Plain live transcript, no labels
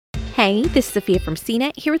Hey, this is Sophia from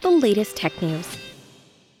CNET here with the latest tech news.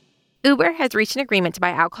 Uber has reached an agreement to buy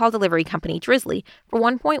alcohol delivery company Drizly for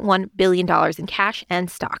 $1.1 billion in cash and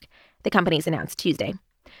stock, the company's announced Tuesday.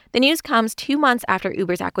 The news comes 2 months after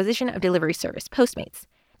Uber's acquisition of delivery service Postmates.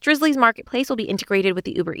 Drizly's marketplace will be integrated with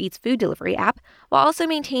the Uber Eats food delivery app, while also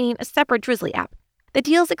maintaining a separate Drizly app. The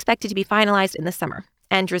deal is expected to be finalized in the summer,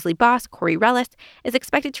 and Drizly boss Corey Rellis is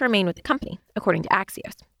expected to remain with the company, according to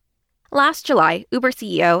Axios. Last July, Uber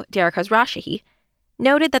CEO Dara Khosrowshahi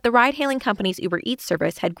noted that the ride-hailing company's Uber Eats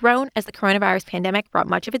service had grown as the coronavirus pandemic brought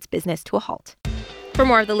much of its business to a halt. For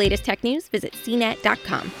more of the latest tech news, visit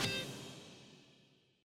cnet.com.